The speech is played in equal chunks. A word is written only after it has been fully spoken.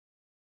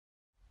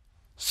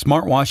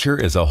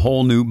Smartwasher is a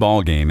whole new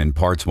ballgame in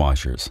parts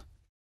washers.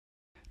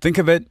 Think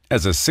of it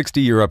as a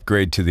 60-year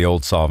upgrade to the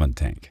old solvent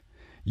tank.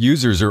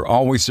 Users are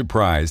always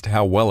surprised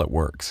how well it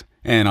works,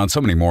 and on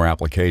so many more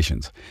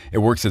applications. It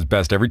works its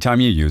best every time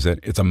you use it.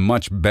 It's a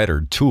much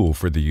better tool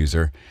for the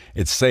user.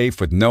 It's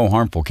safe with no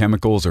harmful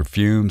chemicals or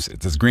fumes.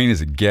 It's as green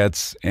as it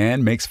gets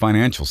and makes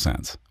financial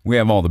sense. We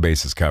have all the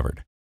bases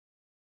covered.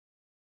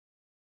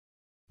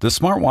 The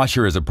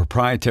Smartwasher is a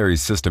proprietary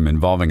system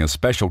involving a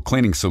special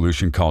cleaning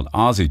solution called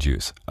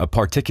OzzyJuice, a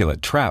particulate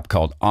trap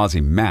called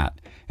OzzyMat,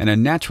 and a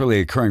naturally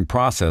occurring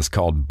process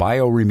called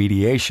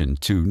bioremediation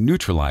to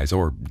neutralize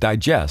or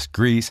digest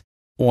grease,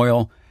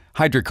 oil,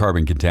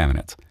 hydrocarbon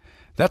contaminants.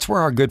 That's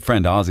where our good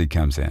friend Ozzy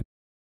comes in.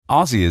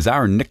 Ozzy is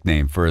our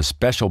nickname for a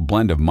special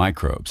blend of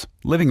microbes,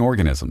 living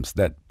organisms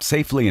that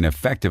safely and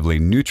effectively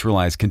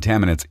neutralize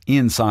contaminants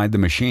inside the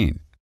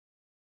machine.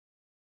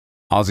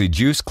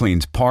 OzzyJuice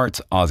cleans parts,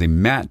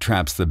 OzzyMat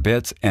traps the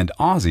bits, and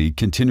Ozzy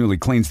continually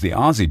cleans the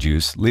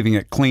OzzyJuice, leaving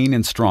it clean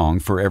and strong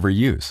for every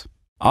use.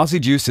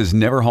 OzzyJuice is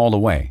never hauled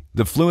away.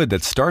 The fluid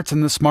that starts in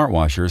the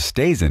Smartwasher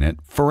stays in it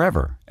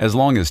forever, as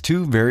long as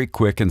two very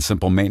quick and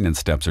simple maintenance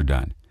steps are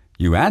done.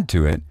 You add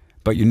to it,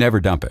 but you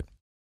never dump it.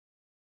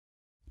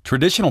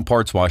 Traditional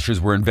parts washers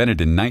were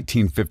invented in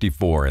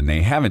 1954, and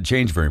they haven't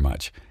changed very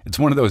much. It's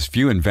one of those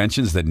few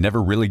inventions that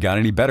never really got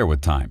any better with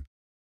time.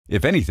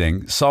 If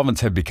anything,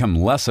 solvents have become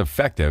less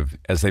effective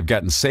as they've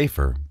gotten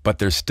safer, but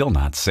they're still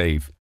not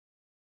safe.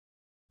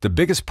 The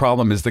biggest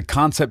problem is the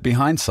concept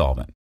behind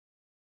solvent.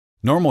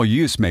 Normal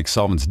use makes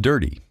solvents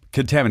dirty,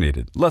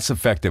 contaminated, less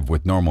effective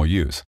with normal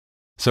use.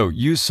 So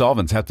used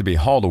solvents have to be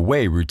hauled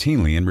away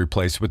routinely and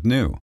replaced with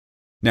new.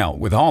 Now,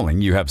 with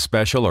hauling, you have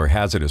special or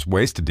hazardous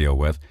waste to deal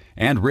with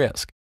and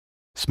risk.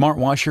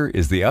 Smartwasher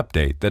is the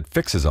update that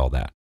fixes all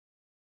that.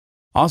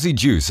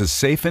 OzzyJuice is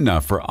safe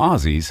enough for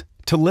Aussies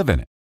to live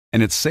in it.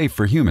 And it's safe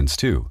for humans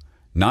too.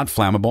 Not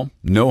flammable,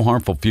 no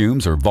harmful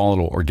fumes or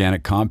volatile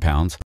organic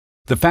compounds.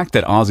 The fact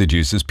that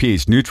OzzyJuice is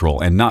pH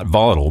neutral and not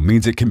volatile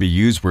means it can be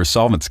used where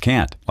solvents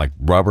can't, like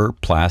rubber,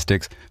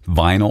 plastics,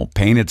 vinyl,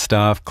 painted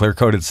stuff,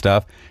 clear-coated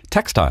stuff,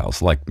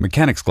 textiles like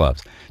mechanics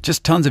gloves.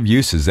 Just tons of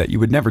uses that you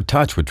would never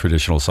touch with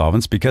traditional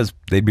solvents because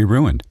they'd be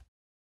ruined.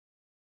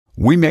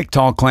 We make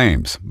tall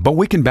claims, but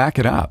we can back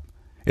it up.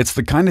 It's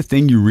the kind of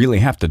thing you really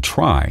have to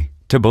try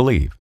to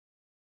believe.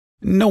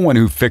 No one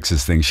who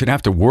fixes things should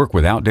have to work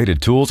with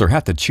outdated tools or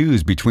have to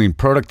choose between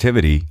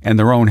productivity and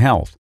their own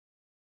health.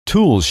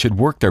 Tools should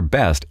work their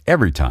best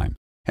every time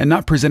and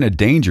not present a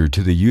danger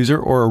to the user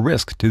or a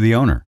risk to the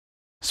owner.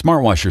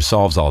 Smartwasher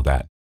solves all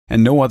that,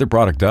 and no other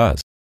product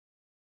does.